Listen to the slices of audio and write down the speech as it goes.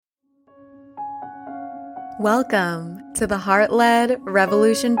Welcome to the Heart-Led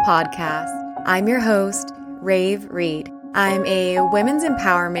Revolution podcast. I'm your host, Rave Reed. I'm a women's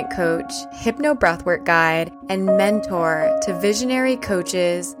empowerment coach, hypno-breathwork guide, and mentor to visionary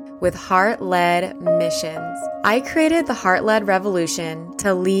coaches with heart-led missions. I created the Heart-Led Revolution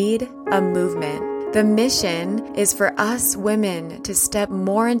to lead a movement. The mission is for us women to step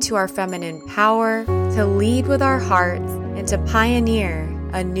more into our feminine power, to lead with our hearts, and to pioneer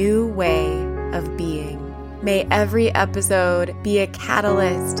a new way of being. May every episode be a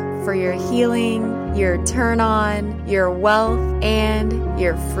catalyst for your healing, your turn on, your wealth, and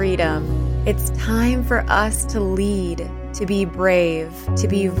your freedom. It's time for us to lead, to be brave, to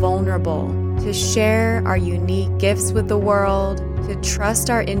be vulnerable, to share our unique gifts with the world, to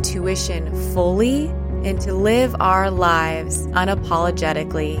trust our intuition fully, and to live our lives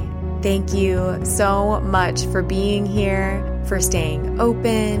unapologetically. Thank you so much for being here, for staying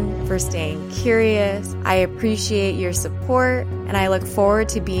open, for staying curious. I appreciate your support, and I look forward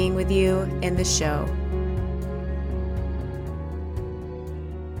to being with you in the show.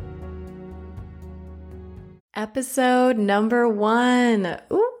 Episode number 1.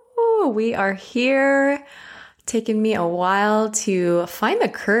 Ooh, we are here. Taken me a while to find the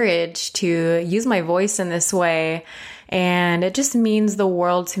courage to use my voice in this way. And it just means the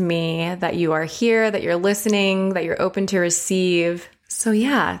world to me that you are here, that you're listening, that you're open to receive. So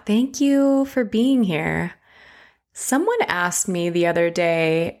yeah, thank you for being here. Someone asked me the other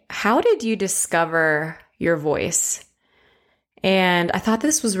day, how did you discover your voice? And I thought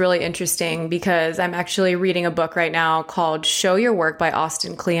this was really interesting because I'm actually reading a book right now called Show Your Work by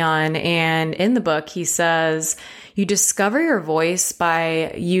Austin Kleon. And in the book, he says, you discover your voice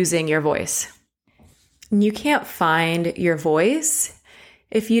by using your voice. You can't find your voice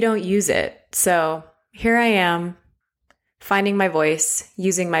if you don't use it. So here I am, finding my voice,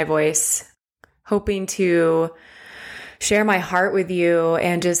 using my voice, hoping to share my heart with you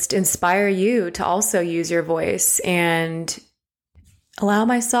and just inspire you to also use your voice and allow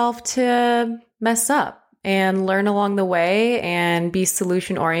myself to mess up and learn along the way and be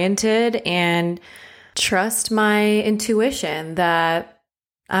solution oriented and trust my intuition that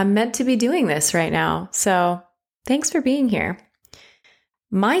I'm meant to be doing this right now. So thanks for being here.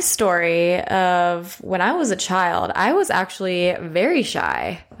 My story of when I was a child, I was actually very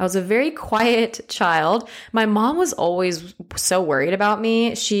shy. I was a very quiet child. My mom was always so worried about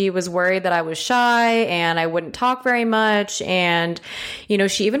me. She was worried that I was shy and I wouldn't talk very much. And,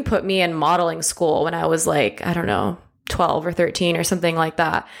 she even put me in modeling school when I was 12 or 13 or something like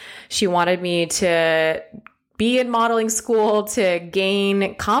that. She wanted me to be in modeling school to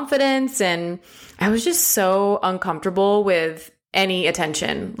gain confidence. And I was just so uncomfortable with any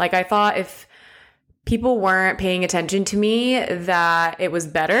attention. I thought if people weren't paying attention to me, that it was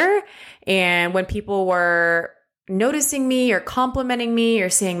better. And when people were noticing me or complimenting me or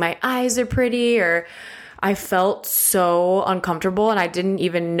saying my eyes are pretty, or I felt so uncomfortable and I didn't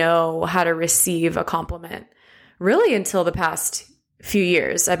even know how to receive a compliment. Really until the past few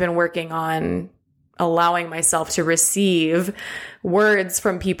years, I've been working on allowing myself to receive words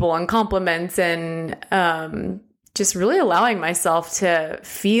from people and compliments and just really allowing myself to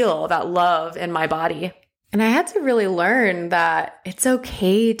feel that love in my body. And I had to really learn that it's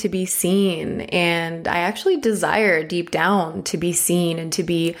okay to be seen. And I actually desire deep down to be seen and to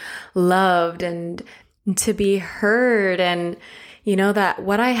be loved and to be heard. And that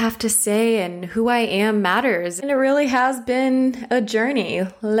what I have to say and who I am matters. And it really has been a journey,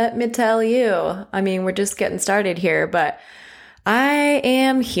 let me tell you. I mean, we're just getting started here, but I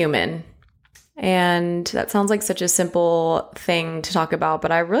am human. And that sounds like such a simple thing to talk about,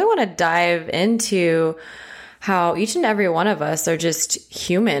 but I really want to dive into how each and every one of us are just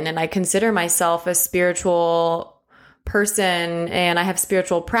human. And I consider myself a spiritual person and I have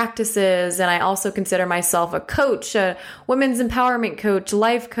spiritual practices, and I also consider myself a coach, a women's empowerment coach,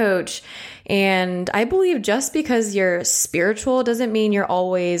 life coach. And I believe just because you're spiritual doesn't mean you're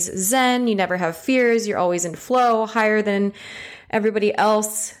always zen, you never have fears, you're always in flow, higher than everybody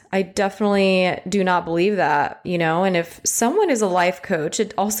else. I definitely do not believe that, and if someone is a life coach,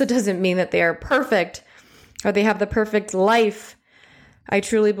 it also doesn't mean that they are perfect or they have the perfect life. I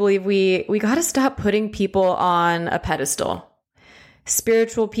truly believe we got to stop putting people on a pedestal.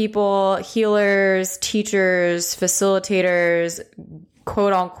 Spiritual people, healers, teachers, facilitators,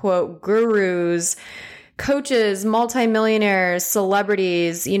 quote unquote gurus, coaches, multimillionaires,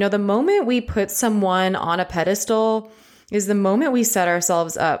 celebrities. The moment we put someone on a pedestal is the moment we set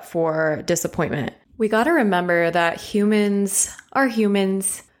ourselves up for disappointment. We got to remember that humans are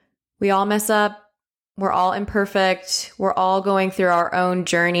humans. We all mess up. We're all imperfect. We're all going through our own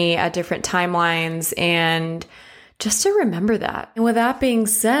journey at different timelines. And just to remember that. And with that being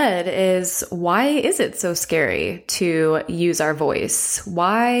said, is why is it so scary to use our voice?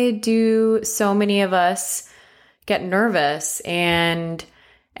 Why do so many of us get nervous and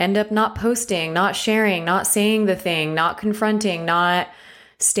end up not posting, not sharing, not saying the thing, not confronting, not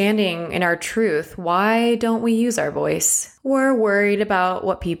standing in our truth? Why don't we use our voice? We're worried about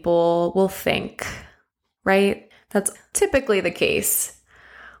what people will think, right? That's typically the case.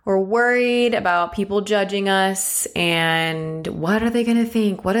 We're worried about people judging us and what are they going to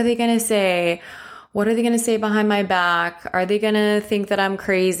think? What are they going to say? What are they going to say behind my back? Are they going to think that I'm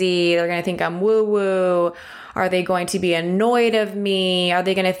crazy? They're going to think I'm woo-woo. Are they going to be annoyed of me? Are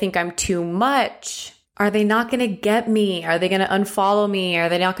they going to think I'm too much? Are they not going to get me? Are they going to unfollow me? Are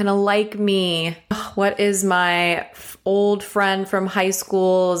they not going to like me? What is my old friend from high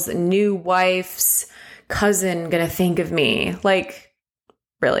school's new wife's cousin going to think of me? Like,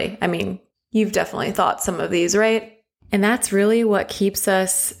 really, I mean, you've definitely thought some of these, right? And that's really what keeps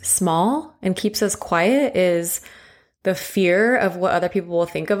us small and keeps us quiet, is the fear of what other people will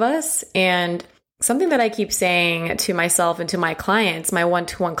think of us. And something that I keep saying to myself and to my clients, my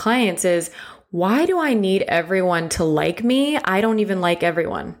one-to-one clients, is, why do I need everyone to like me? I don't even like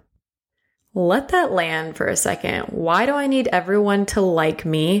everyone. Let that land for a second. Why do I need everyone to like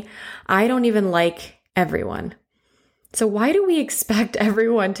me? I don't even like everyone. So why do we expect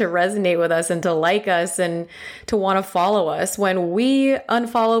everyone to resonate with us and to like us and to want to follow us when we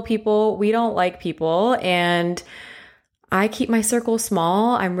unfollow people, we don't like people, and I keep my circle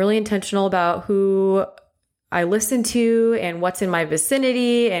small. I'm really intentional about who I listen to and what's in my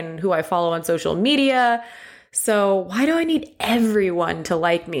vicinity and who I follow on social media. So why do I need everyone to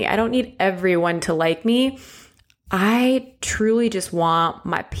like me? I don't need everyone to like me. I truly just want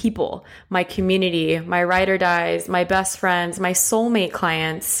my people, my community, my ride or dies, my best friends, my soulmate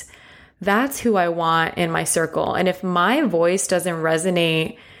clients. That's who I want in my circle. And if my voice doesn't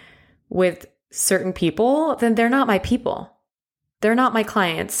resonate with certain people, then they're not my people. They're not my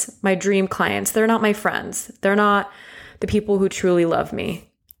clients, my dream clients. They're not my friends. They're not the people who truly love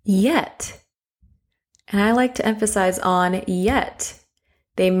me yet. And I like to emphasize on yet.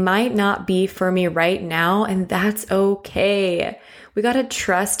 They might not be for me right now, and that's okay. We got to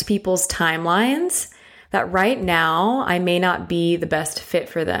trust people's timelines, that right now I may not be the best fit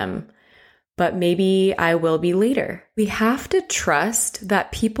for them, but maybe I will be later. We have to trust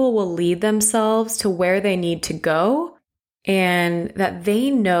that people will lead themselves to where they need to go and that they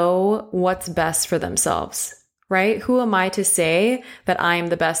know what's best for themselves. Right? Who am I to say that I'm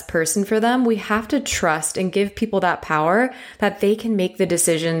the best person for them? We have to trust and give people that power that they can make the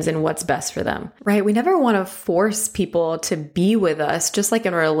decisions in what's best for them, right? We never want to force people to be with us, just like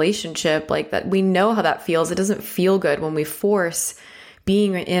in a relationship, like that. We know how that feels. It doesn't feel good when we force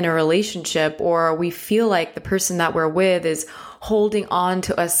being in a relationship, or we feel like the person that we're with is holding on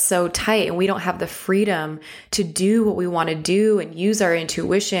to us so tight and we don't have the freedom to do what we want to do and use our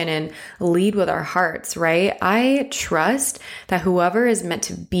intuition and lead with our hearts, right? I trust that whoever is meant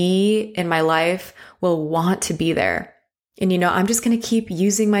to be in my life will want to be there. And I'm just going to keep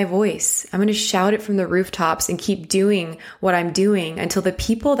using my voice. I'm going to shout it from the rooftops and keep doing what I'm doing until the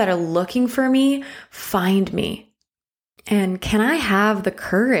people that are looking for me find me. And can I have the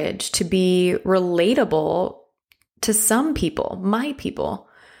courage to be relatable to some people, my people?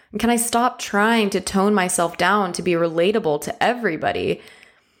 And can I stop trying to tone myself down to be relatable to everybody?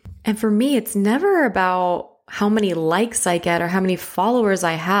 And for me, it's never about how many likes I get or how many followers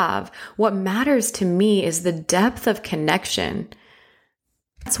I have. What matters to me is the depth of connection.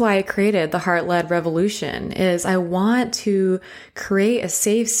 That's why I created the Heart-Led Revolution, is I want to create a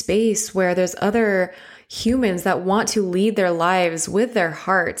safe space where there's other humans that want to lead their lives with their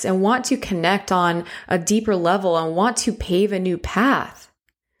hearts and want to connect on a deeper level and want to pave a new path.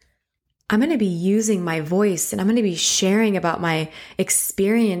 I'm going to be using my voice and I'm going to be sharing about my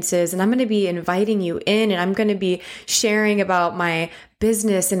experiences and I'm going to be inviting you in and I'm going to be sharing about my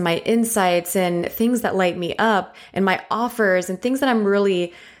business and my insights and things that light me up and my offers and things that I'm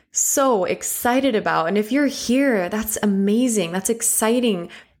really so excited about. And if you're here, that's amazing. That's exciting.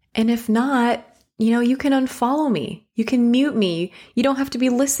 And if not, you can unfollow me. You can mute me. You don't have to be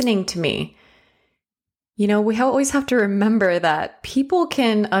listening to me. We always have to remember that people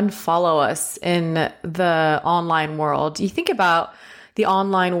can unfollow us in the online world. You think about the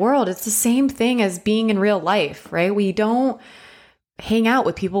online world, it's the same thing as being in real life, right? We don't hang out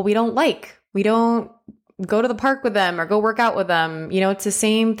with people we don't like. We don't go to the park with them or go work out with them. It's the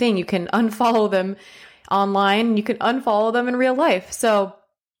same thing. You can unfollow them online. You can unfollow them in real life. So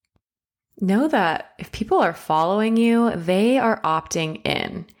know that if people are following you, they are opting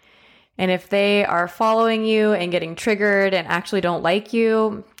in. And if they are following you and getting triggered and actually don't like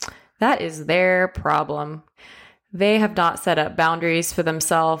you, that is their problem. They have not set up boundaries for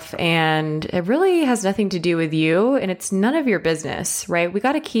themselves, and it really has nothing to do with you, and it's none of your business, right? We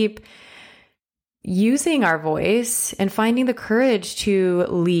got to keep using our voice and finding the courage to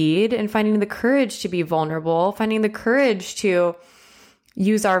lead and finding the courage to be vulnerable, finding the courage to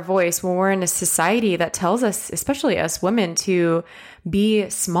use our voice when we're in a society that tells us, especially us women, to be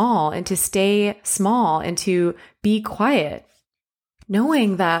small and to stay small and to be quiet.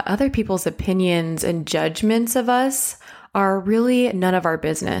 Knowing that other people's opinions and judgments of us are really none of our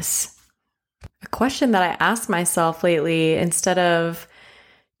business. A question that I ask myself lately, instead of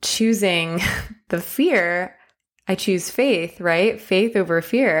choosing the fear, I choose faith, right? Faith over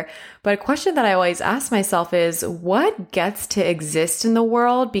fear. But a question that I always ask myself is, what gets to exist in the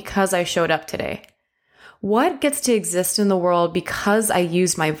world because I showed up today? What gets to exist in the world because I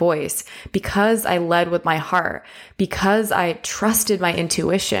used my voice, because I led with my heart, because I trusted my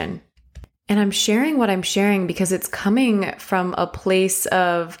intuition? And I'm sharing what I'm sharing because it's coming from a place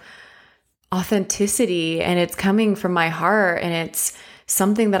of authenticity, and it's coming from my heart, and it's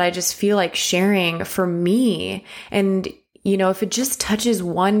something that I just feel like sharing for me. And, if it just touches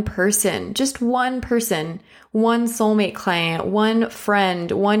one person, just one person, one soulmate client, one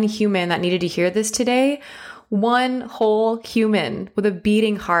friend, one human that needed to hear this today, one whole human with a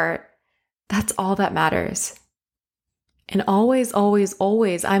beating heart, that's all that matters. And always, always,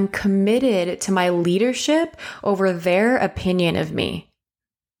 always, I'm committed to my leadership over their opinion of me.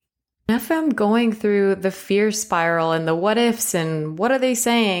 If I'm going through the fear spiral and the what ifs and what are they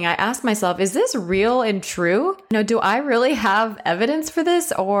saying, I ask myself, is this real and true? Do I really have evidence for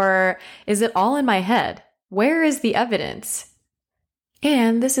this, or is it all in my head? Where is the evidence?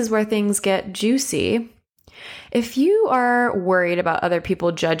 And this is where things get juicy. If you are worried about other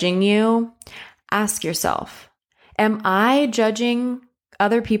people judging you, ask yourself, am I judging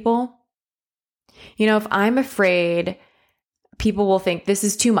other people? If I'm afraid people will think this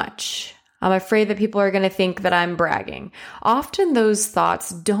is too much, I'm afraid that people are going to think that I'm bragging. Often those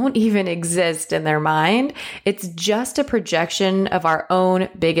thoughts don't even exist in their mind. It's just a projection of our own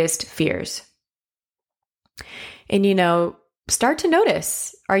biggest fears. And start to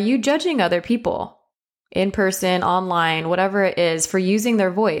notice, are you judging other people in person, online, whatever it is, for using their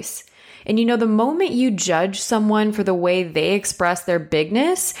voice? And the moment you judge someone for the way they express their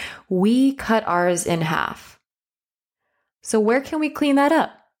bigness, we cut ours in half. So where can we clean that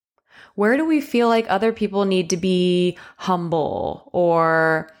up? Where do we feel like other people need to be humble?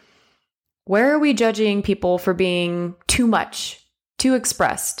 Or where are we judging people for being too much, too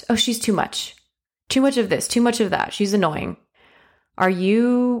expressed? Oh, she's too much. Too much of this, too much of that. She's annoying. Are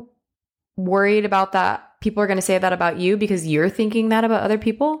you worried about that? People are going to say that about you because you're thinking that about other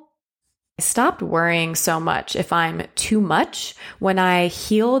people? I stopped worrying so much if I'm too much when I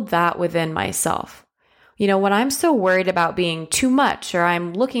healed that within myself. When I'm so worried about being too much, or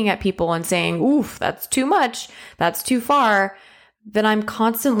I'm looking at people and saying, oof, that's too much, that's too far, then I'm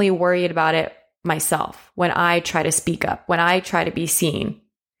constantly worried about it myself when I try to speak up, when I try to be seen.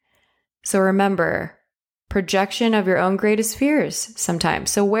 So remember, projection of your own greatest fears sometimes.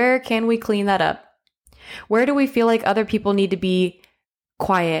 So where can we clean that up? Where do we feel like other people need to be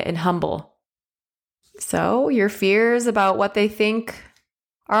quiet and humble? So your fears about what they think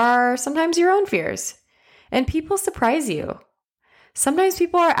are sometimes your own fears. And people surprise you. Sometimes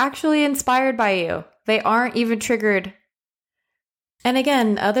people are actually inspired by you. They aren't even triggered. And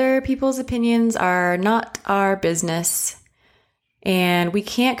again, other people's opinions are not our business. And we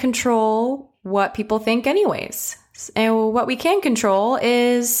can't control what people think anyways. And what we can control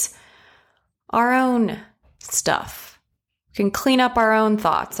is our own stuff. We can clean up our own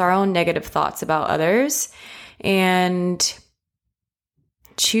thoughts, our own negative thoughts about others, and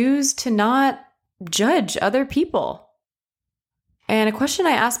choose to not judge other people. And a question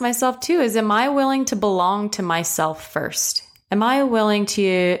I ask myself too is, am I willing to belong to myself first? Am I willing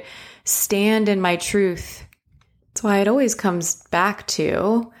to stand in my truth? That's why it always comes back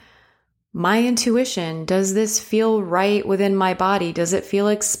to my intuition. Does this feel right within my body? Does it feel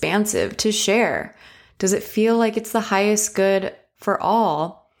expansive to share? Does it feel like it's the highest good for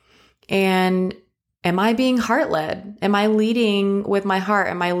all? And am I being heart-led? Am I leading with my heart?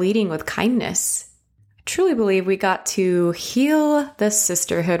 Am I leading with kindness? I truly believe we got to heal the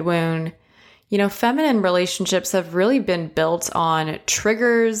sisterhood wound. Feminine relationships have really been built on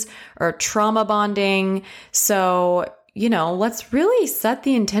triggers or trauma bonding. So, let's really set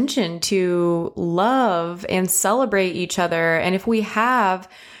the intention to love and celebrate each other. And if we have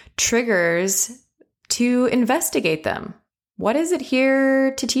triggers to investigate them. What is it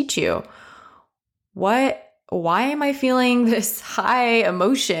here to teach you? Why am I feeling this high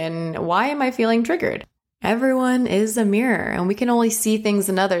emotion? Why am I feeling triggered? Everyone is a mirror, and we can only see things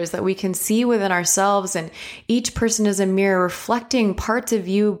in others that we can see within ourselves. And each person is a mirror reflecting parts of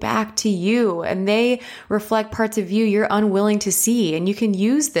you back to you, and they reflect parts of you you're unwilling to see. And you can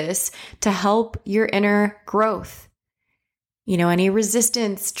use this to help your inner growth. Any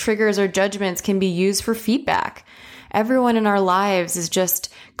resistance, triggers, or judgments can be used for feedback. Everyone in our lives is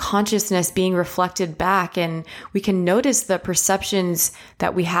just consciousness being reflected back, and we can notice the perceptions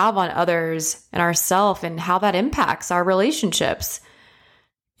that we have on others and ourselves and how that impacts our relationships.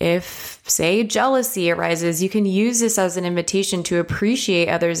 If, say, jealousy arises, you can use this as an invitation to appreciate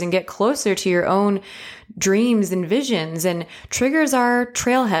others and get closer to your own dreams and visions. And triggers are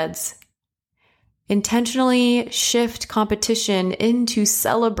trailheads. Intentionally shift competition into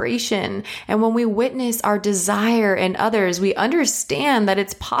celebration. And when we witness our desire in others, we understand that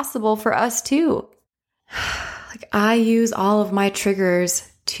it's possible for us too. I use all of my triggers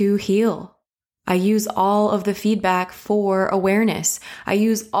to heal. I use all of the feedback for awareness. I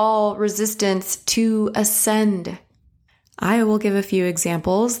use all resistance to ascend. I will give a few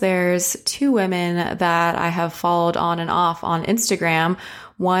examples. There's 2 women that I have followed on and off on Instagram.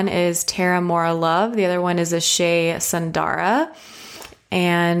 One is Tara Mora Love. The other one is Ashay Sundara.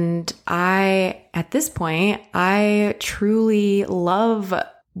 And at this point, I truly love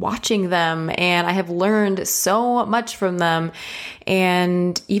watching them, and I have learned so much from them.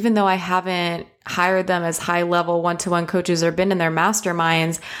 And even though I haven't hired them as high-level one-to-one coaches or been in their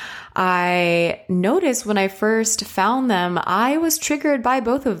masterminds, I noticed when I first found them, I was triggered by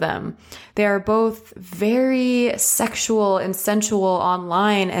both of them. They are both very sexual and sensual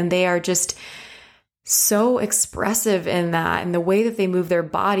online, and they are just so expressive in that, and the way that they move their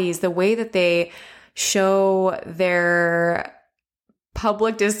bodies, the way that they show their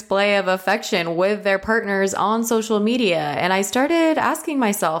public display of affection with their partners on social media. And I started asking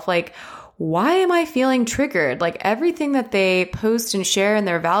myself, why am I feeling triggered? Everything that they post and share and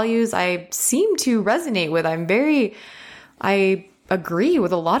their values, I seem to resonate with. I agree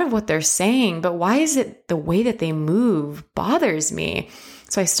with a lot of what they're saying, but why is it the way that they move bothers me?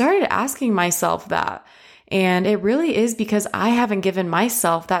 So I started asking myself that. And it really is because I haven't given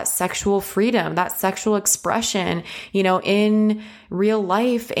myself that sexual freedom, that sexual expression, in real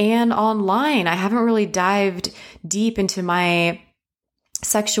life and online. I haven't really dived deep into my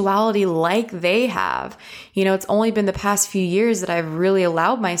sexuality like they have. It's only been the past few years that I've really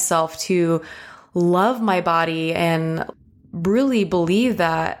allowed myself to love my body and really believe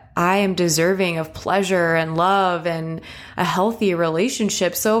that I am deserving of pleasure and love and a healthy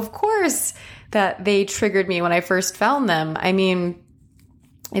relationship. So of course that they triggered me when I first found them.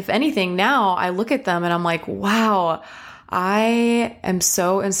 If anything, now I look at them and I'm like, wow, I am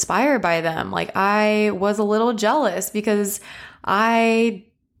so inspired by them. I was a little jealous because I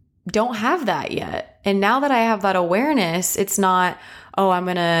don't have that yet. And now that I have that awareness, it's not, oh, I'm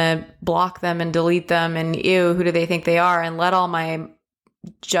going to block them and delete them and ew, who do they think they are? And let all my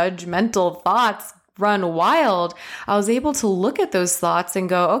judgmental thoughts run wild. I was able to look at those thoughts and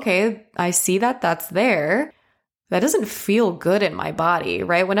go, okay, I see that that's there. That doesn't feel good in my body,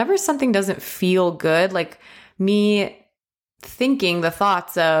 right? Whenever something doesn't feel good, like me thinking the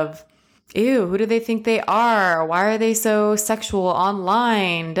thoughts of, ew, who do they think they are? Why are they so sexual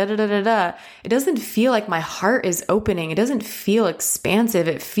online? Da da da da da. It doesn't feel like my heart is opening. It doesn't feel expansive.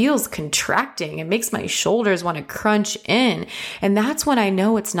 It feels contracting. It makes my shoulders want to crunch in. And that's when I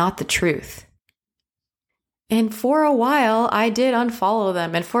know it's not the truth. And for a while, I did unfollow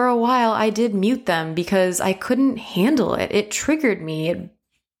them. And for a while, I did mute them because I couldn't handle it. It triggered me.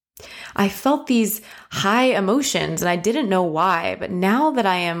 I felt these high emotions and I didn't know why. But now that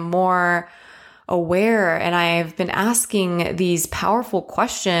I am more aware and I've been asking these powerful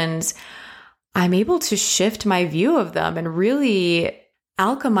questions, I'm able to shift my view of them and really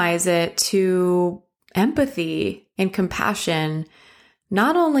alchemize it to empathy and compassion,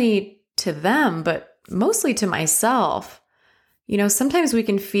 not only to them, but mostly to myself. Sometimes we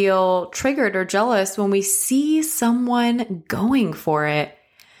can feel triggered or jealous when we see someone going for it.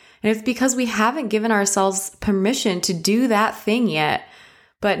 And it's because we haven't given ourselves permission to do that thing yet.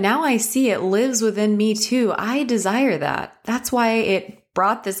 But now I see it lives within me too. I desire that. That's why it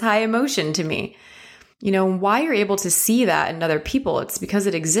brought this high emotion to me. Why you're able to see that in other people, it's because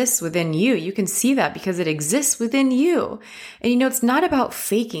it exists within you. You can see that because it exists within you. And it's not about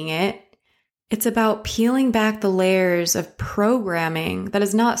faking it. It's about peeling back the layers of programming that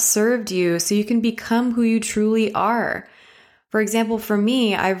has not served you so you can become who you truly are. For example, for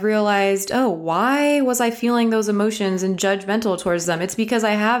me, I've realized, oh, why was I feeling those emotions and judgmental towards them? It's because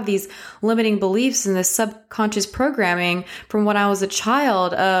I have these limiting beliefs and this subconscious programming from when I was a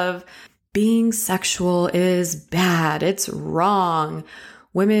child of being sexual is bad. It's wrong.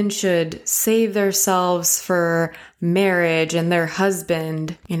 Women should save themselves for marriage and their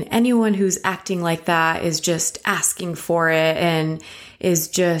husband. And anyone who's acting like that is just asking for it and is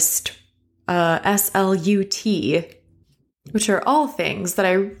just SLUT. Which are all things that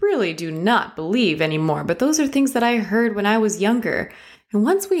I really do not believe anymore. But those are things that I heard when I was younger. And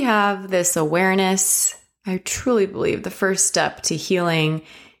once we have this awareness, I truly believe the first step to healing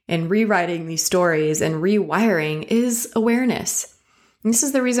and rewriting these stories and rewiring is awareness. And this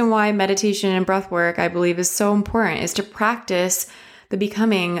is the reason why meditation and breath work, I believe, is so important, is to practice the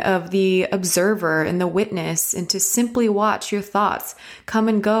becoming of the observer and the witness, and to simply watch your thoughts come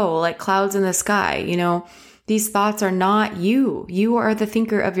and go like clouds in the sky. These thoughts are not you. You are the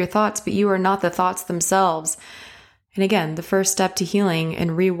thinker of your thoughts, but you are not the thoughts themselves. And again, the first step to healing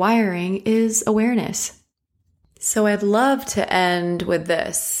and rewiring is awareness. So I'd love to end with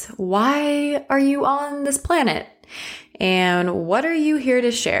this. Why are you on this planet? And what are you here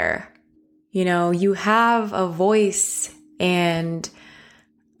to share? You have a voice and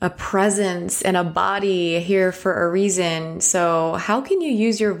a presence and a body here for a reason. So how can you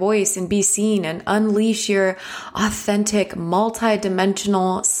use your voice and be seen and unleash your authentic,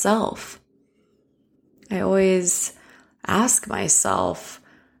 multidimensional self? I always ask myself,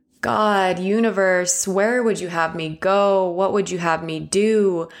 God, universe, where would you have me go? What would you have me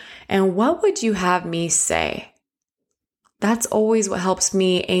do? And what would you have me say? That's always what helps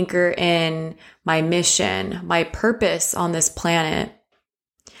me anchor in my mission, my purpose on this planet.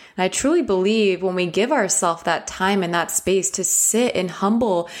 And I truly believe when we give ourselves that time and that space to sit in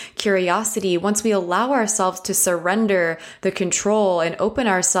humble curiosity, once we allow ourselves to surrender the control and open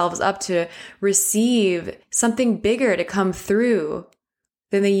ourselves up to receive something bigger to come through,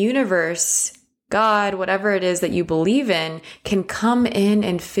 then the universe, God, whatever it is that you believe in, can come in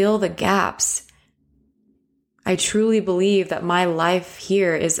and fill the gaps. I truly believe that my life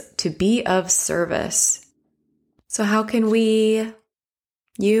here is to be of service. So how can we,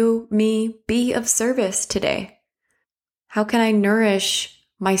 you, me, be of service today? How can I nourish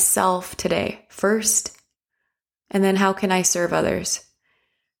myself today first? And then how can I serve others?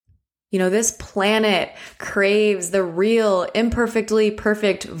 This planet craves the real, imperfectly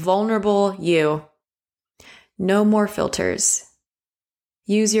perfect, vulnerable you. No more filters.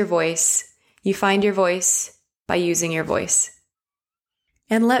 Use your voice. You find your voice by using your voice.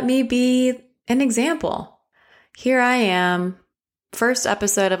 And let me be an example. Here I am, first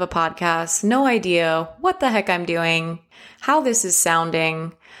episode of a podcast, no idea what the heck I'm doing, how this is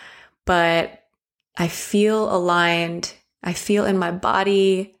sounding, but I feel aligned. I feel in my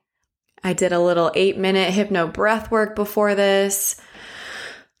body. I did a little 8-minute hypno breath work before this.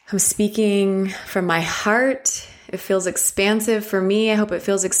 I'm speaking from my heart. It feels expansive for me. I hope it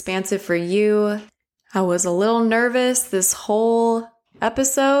feels expansive for you. I was a little nervous this whole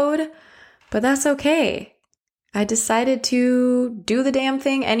episode, but that's okay. I decided to do the damn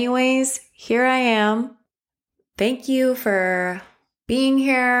thing anyways. Here I am. Thank you for being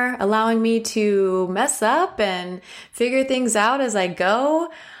here, allowing me to mess up and figure things out as I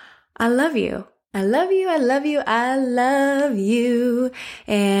go. I love you. I love you. I love you. I love you.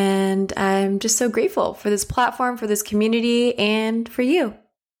 And I'm just so grateful for this platform, for this community, and for you.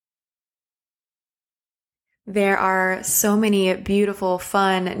 There are so many beautiful,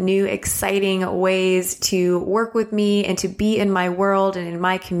 fun, new, exciting ways to work with me and to be in my world and in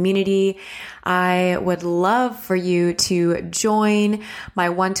my community. I would love for you to join. My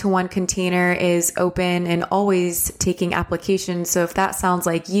one-to-one container is open and always taking applications. So if that sounds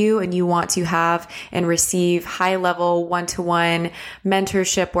like you and you want to have and receive high-level one-to-one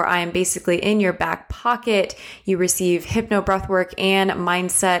mentorship where I am basically in your back pocket, you receive hypno breathwork and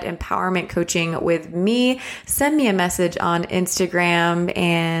mindset empowerment coaching with me. Send me a message on Instagram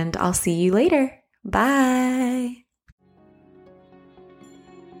and I'll see you later. Bye.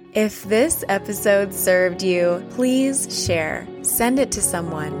 If this episode served you, please share. Send it to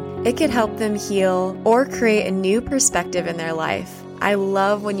someone. It could help them heal or create a new perspective in their life. I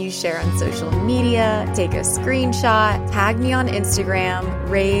love when you share on social media, take a screenshot, tag me on Instagram,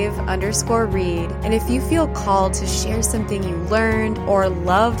 rave_read. And if you feel called to share something you learned or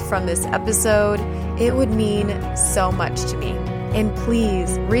loved from this episode, it would mean so much to me. And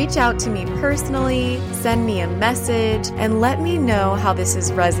please reach out to me personally, send me a message, and let me know how this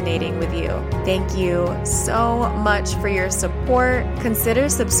is resonating with you. Thank you so much for your support. Consider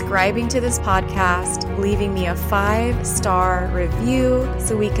subscribing to this podcast, leaving me a 5-star review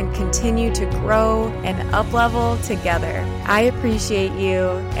so we can continue to grow and up-level together. I appreciate you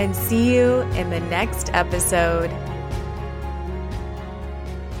and see you in the next episode.